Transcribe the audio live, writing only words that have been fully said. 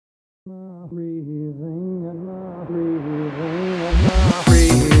breathing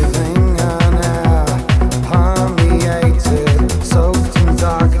an air permeated, soaked in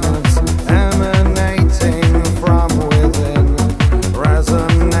darkness, emanating from within,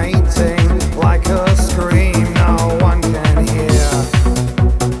 resonating like a scream no one can hear.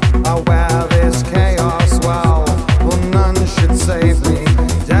 Aware this chaos well, none should save me.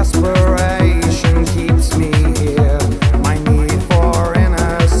 Desperation keeps me here. My need for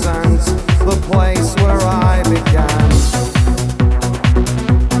innocence, the place where I began.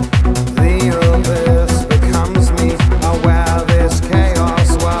 The abyss becomes me, aware this chaos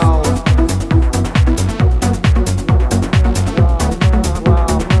well.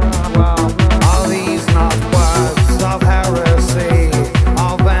 Are these not words of heresy,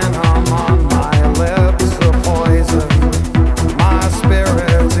 of venom on my lips, a poison? My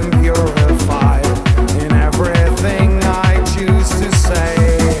spirit impurified in everything I choose to say.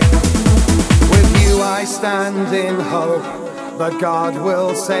 With you I stand in hope that God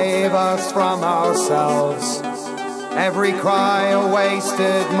will save us from ourselves. Every cry a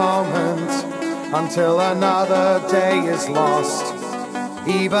wasted moment until another day is lost.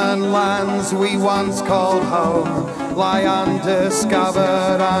 Even lands we once called home lie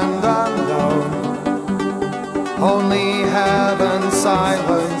undiscovered and unknown. Only heaven's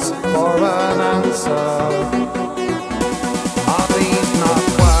silence for an answer. Are these not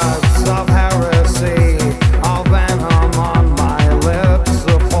words of heresy, of venom on my lips,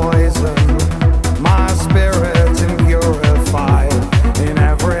 a poison? My spirit impurified in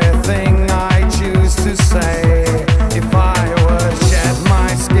everything I choose to say. If I would shed my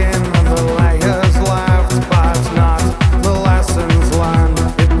skin and the layers left, but not the lessons learned,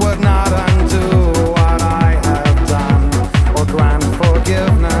 it would not undo what I have done, or grant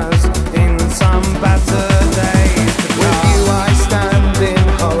forgiveness in some better day.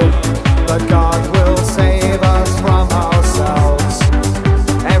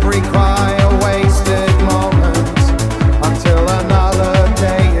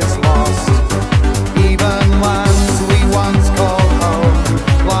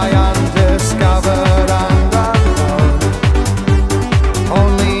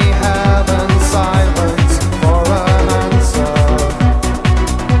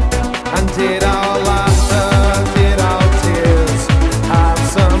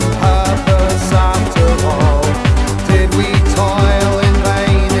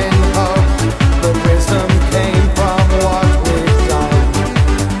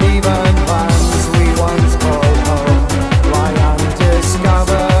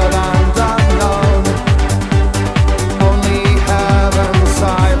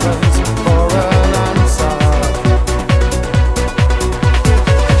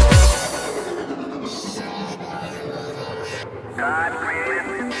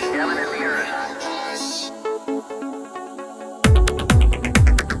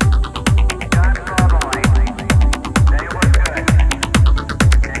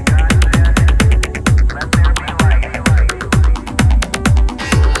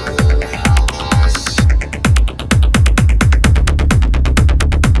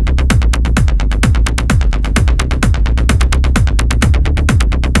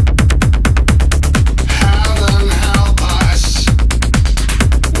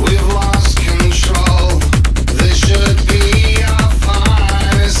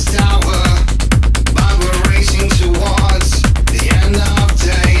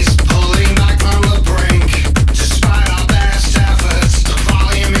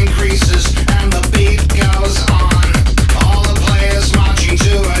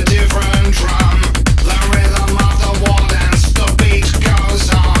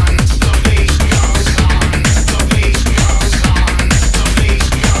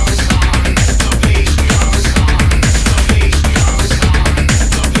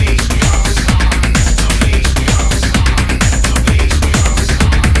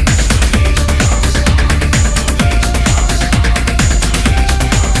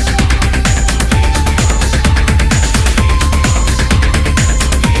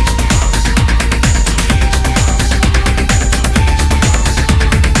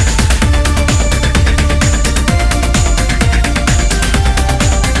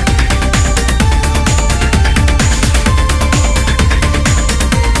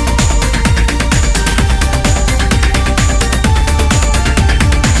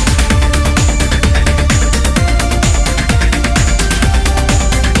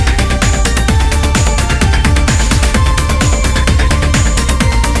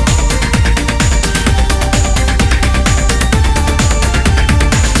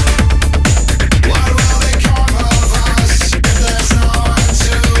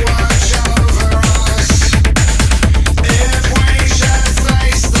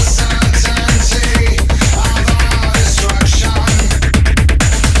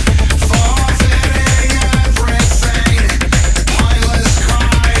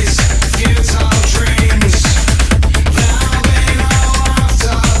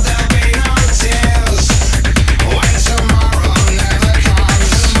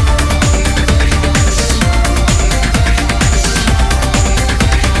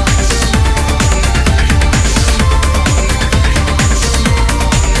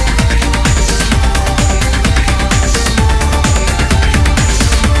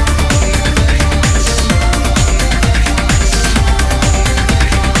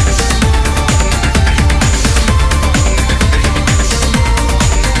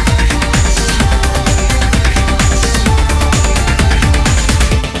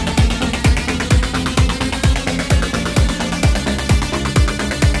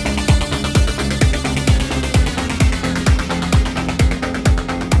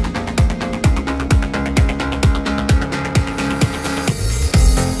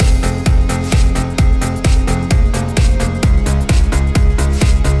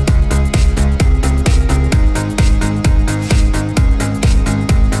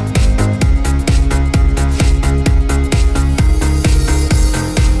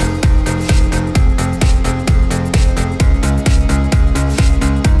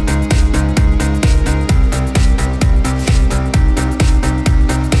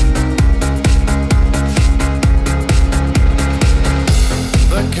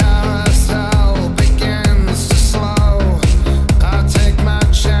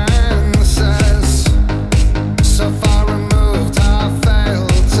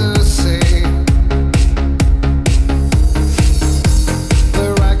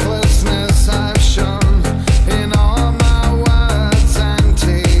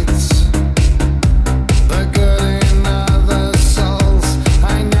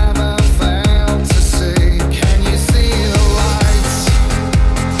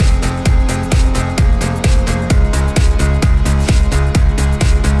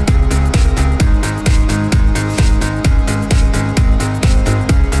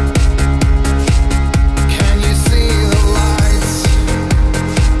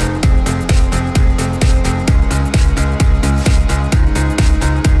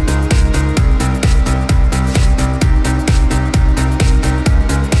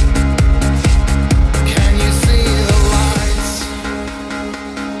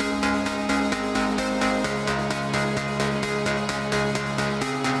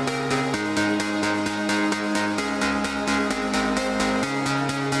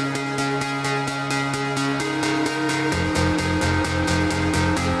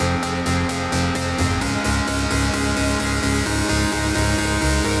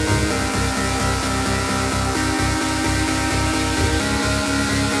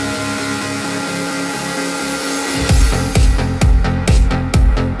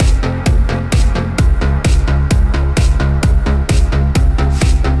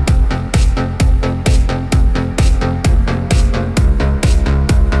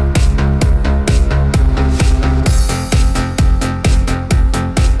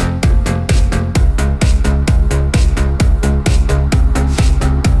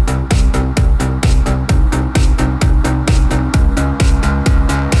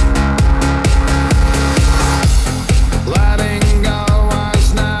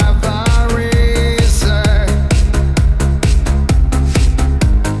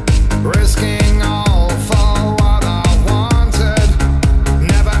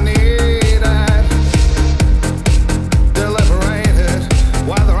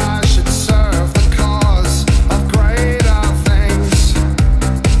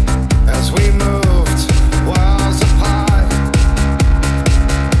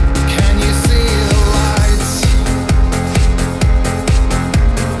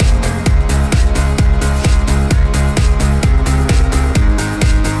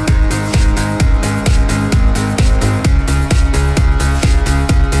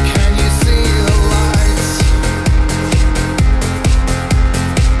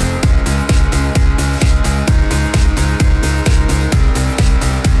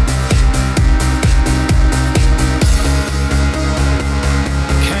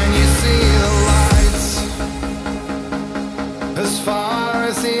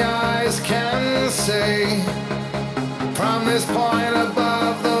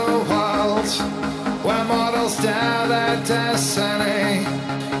 destiny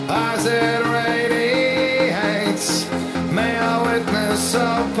as it radiates. May I witness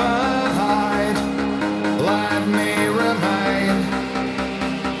open-eyed, let me remain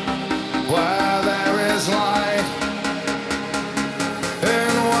where there is light.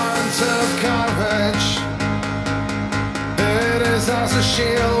 In want of courage, it is as a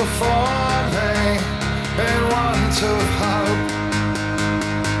shield for me. In want of hope,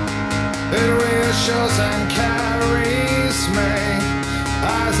 it reassures and carries me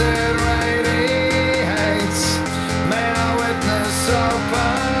as it radiates. May I witness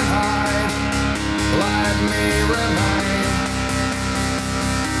open-eyed, let me remain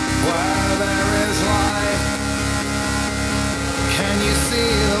where there is light. Can you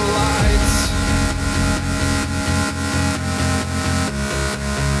see the lights?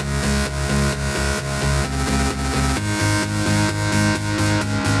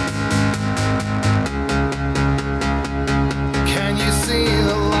 Can you see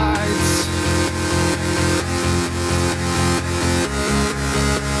the lights?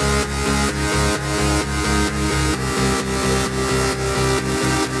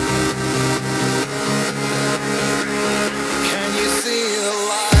 Can you see the lights? Can you see the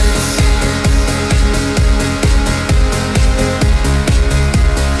lights?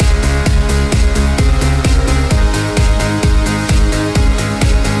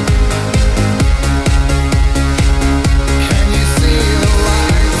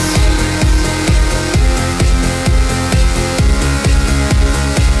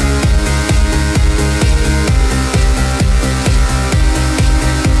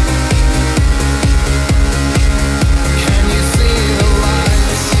 Can you see the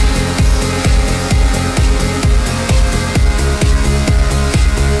lights?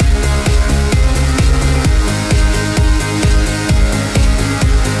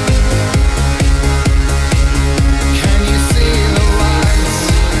 Can you see the lights?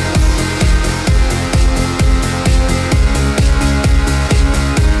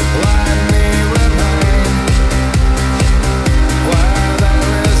 Let me remain where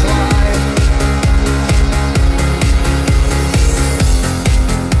there is light.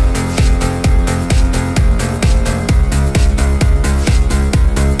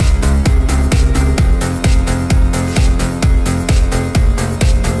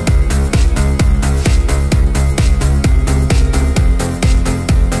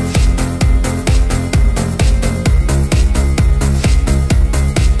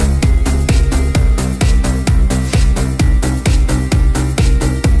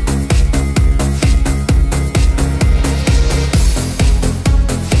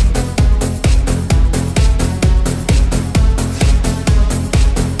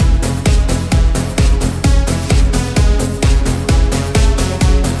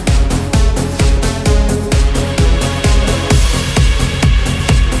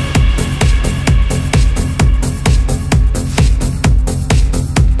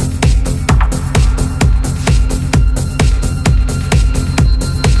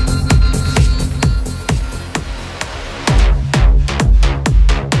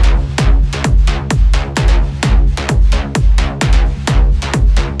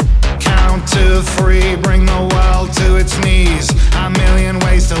 Count to three, bring the world to its knees. A million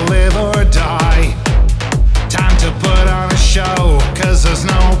ways to live or die. Time to put on a show, cause there's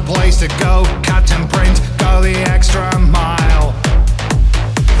no place to go. Cut and print, go the extra mile.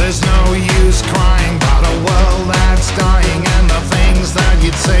 There's no use crying about a world that's dying and the things that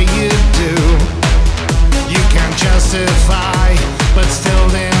you'd say you'd do. You can justify, but still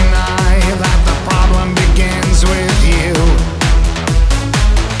deny that the problem begins with you.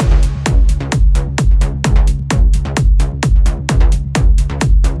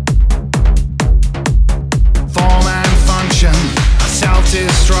 Form and function,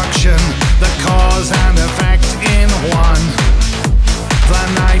 self-destruction, the cause and effect in one. The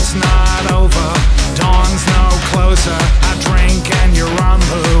night's not over, dawn's no closer. I drink and you're on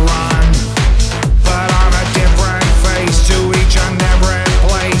the run, but I'm a different face to each and every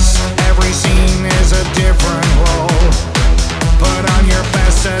place. Every scene is a different role. Put on your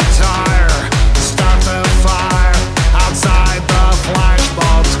best attire, start the fire. Outside the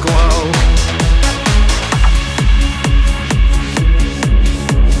flashbulbs glow.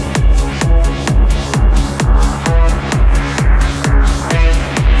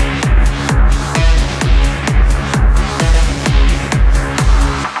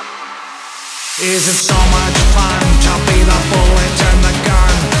 Is it so much fun to be the bullet and the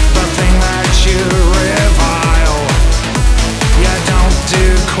gun, the thing that you revile? You don't do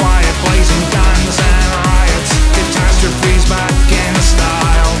quiet blazing guns and riots, catastrophes back in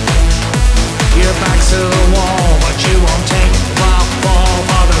style. Your back's to the wall, but you won't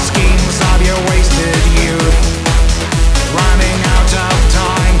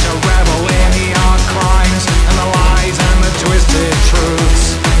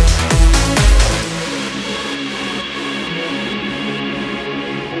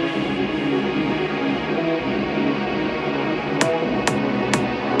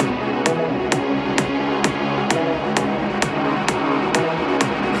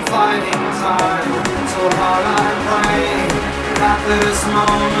fighting time. So hard I pray that this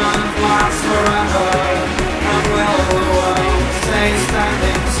moment lasts forever. And will the world stay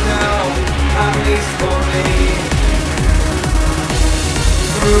standing still, at least for me?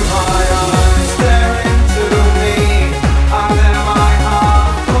 Through my eyes, stare into me. I bear my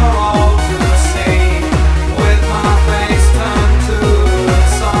heart for all to see. With my face turned to the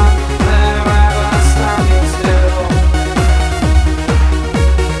sun, they're ever standing still.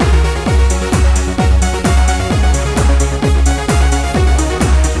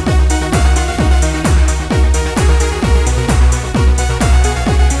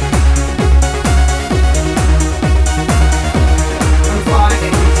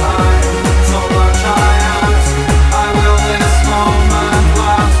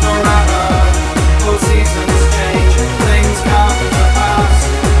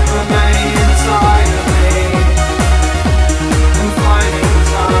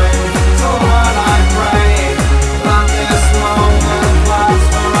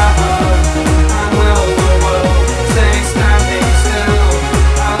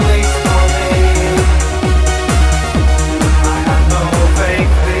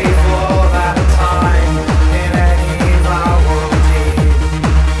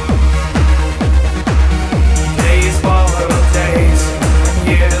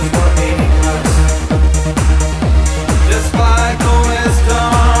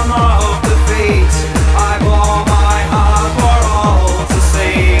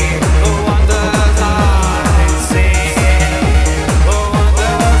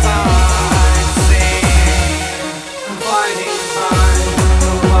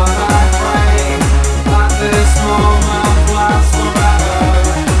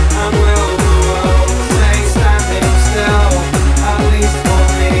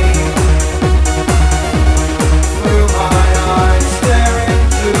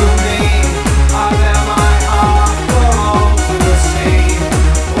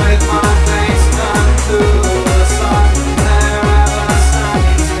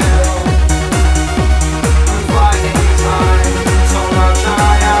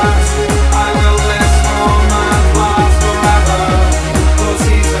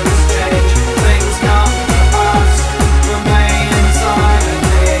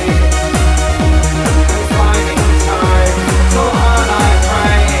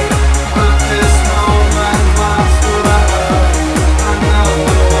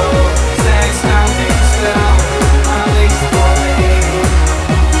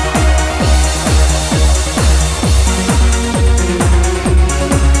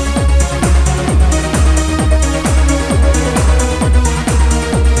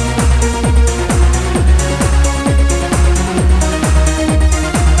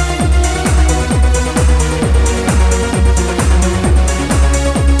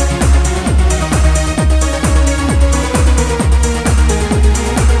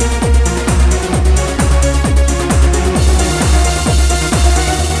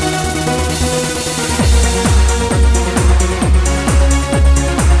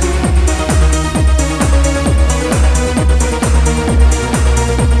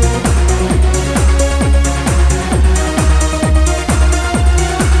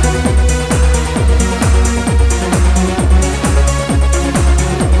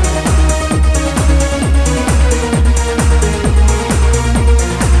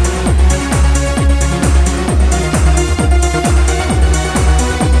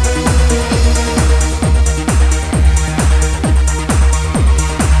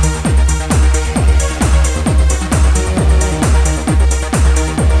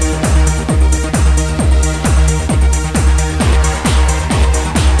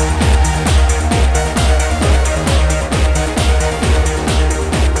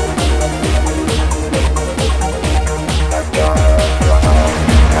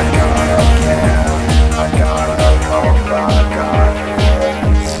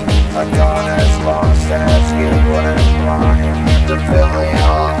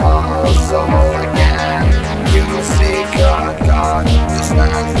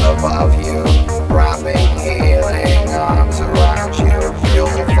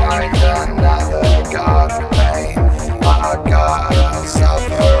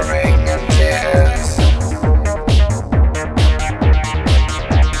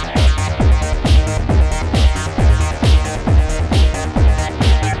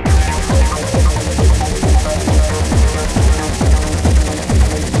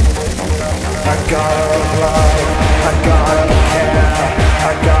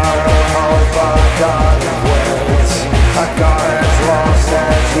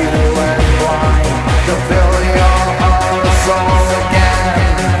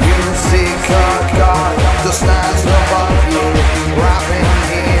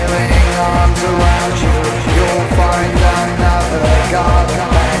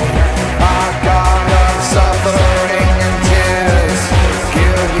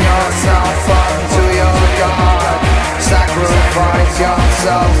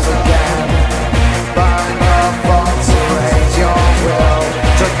 yourself again. Burn your thoughts, erase your will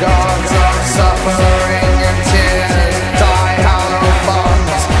to gods of suffering and tears. Die hollow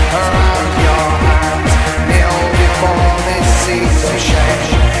bombs around your hands. Kneel before this seat of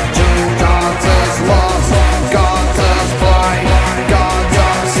shame. Two daughters lost, daughters blind, gods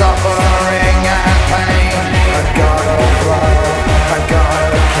of suffering and pain. I gotta love, I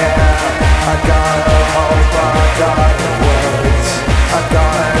gotta care, I gotta hope, I gotta words. I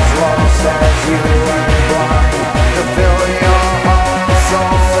got as lost as you and blind to fill your whole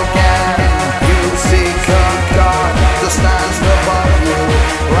soul again. You seek a God that stands above you,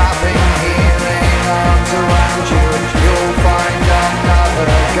 wrapping healing arms around you. You'll find another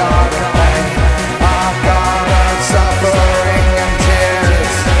God of pain, a God of suffering and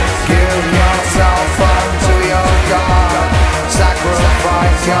tears. Give yourself unto your God,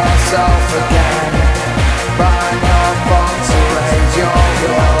 sacrifice yourself again. Burn your thoughts, erase your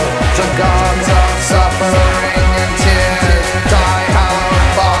will to gods of suffering and tears. Die hollow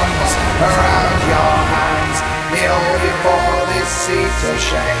bombs around your hands. Kneel before this seat of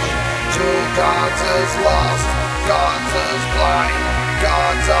shame. Two daughters lost, daughters blind,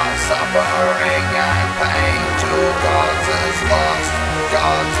 gods of suffering and pain. Two daughters lost,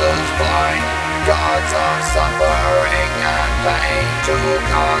 daughters blind, gods of suffering and pain. Two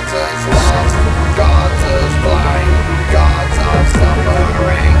daughters lost, daughters blind, gods of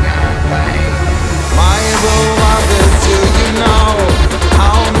suffering and pain. My beloved, do you know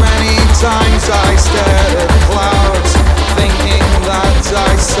how many times I stared at clouds, thinking that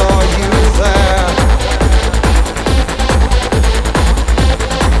I saw you there?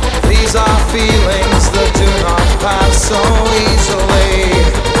 These are feelings that do not pass so easily.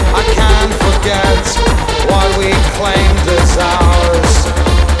 I can't forget what we claimed as ours.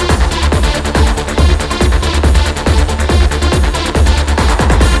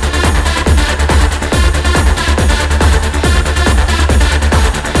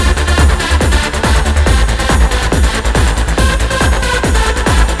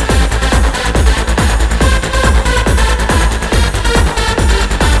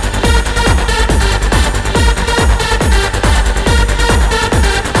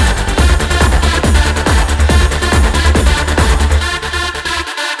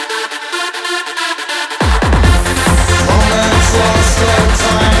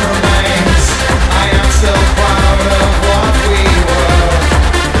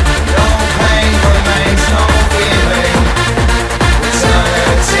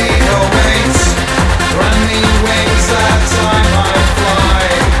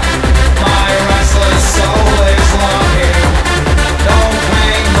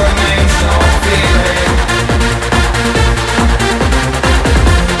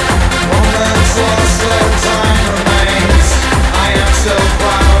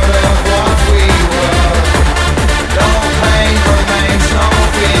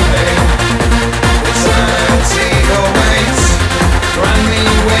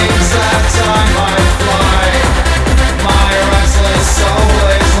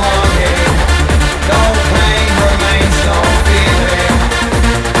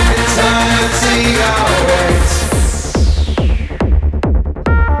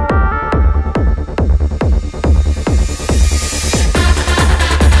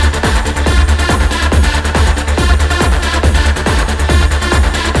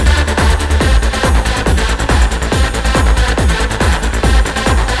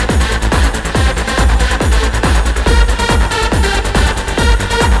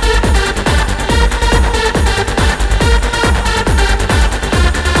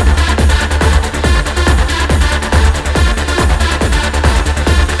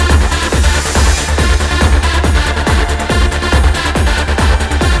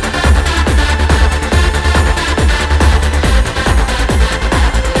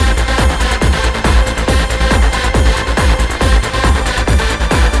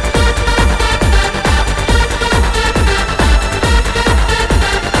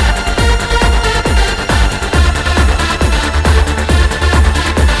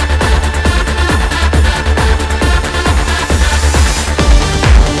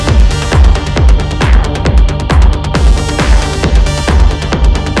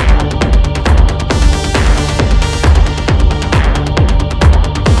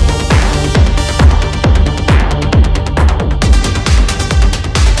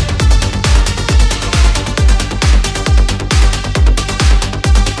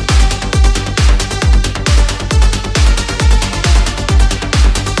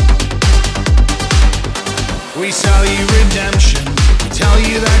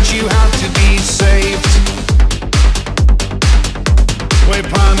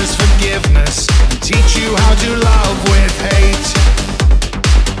 How do love with hate?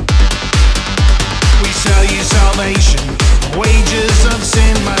 We sell you salvation. Wages of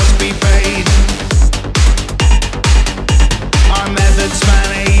sin must be paid. Our methods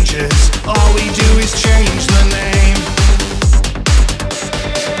span ages. All we do is change the name.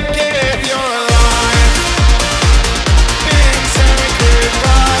 Give your life in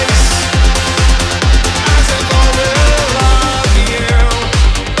sacrifice, as if all will love you.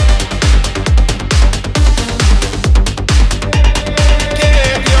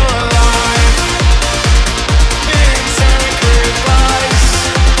 Give your life in sacrifice,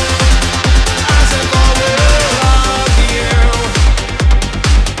 as if all will love you.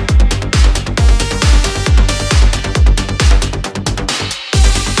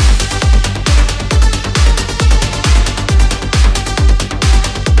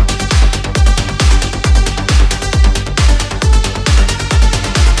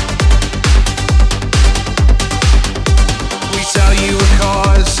 We sell you a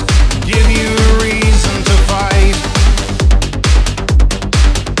cause, give you a reason to fight.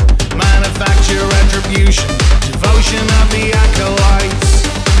 Manufacture retribution, devotion of the acolytes.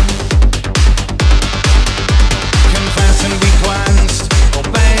 Confess and be cleansed,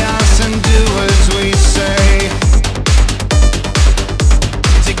 obey us and do as we say.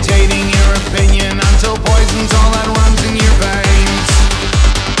 Dictating your opinion until poison's all that runs in your veins.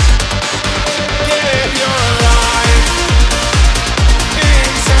 Give your life in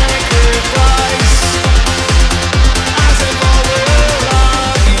sacrifice, as if all will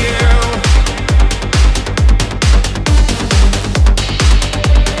love you.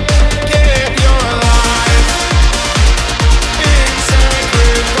 Give your life in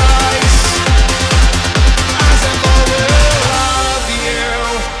sacrifice, as if all will love you.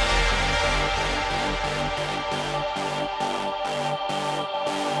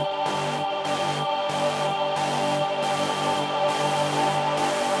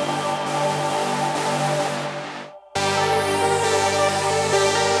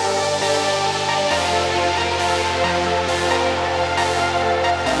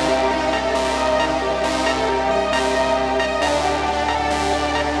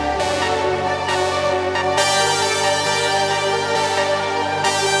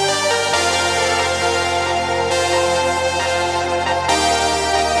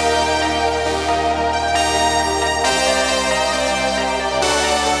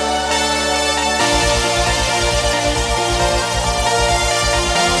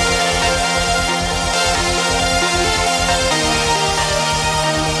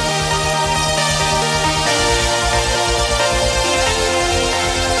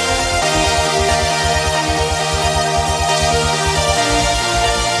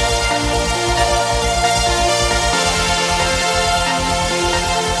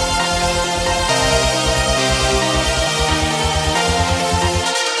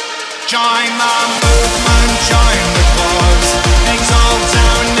 Join the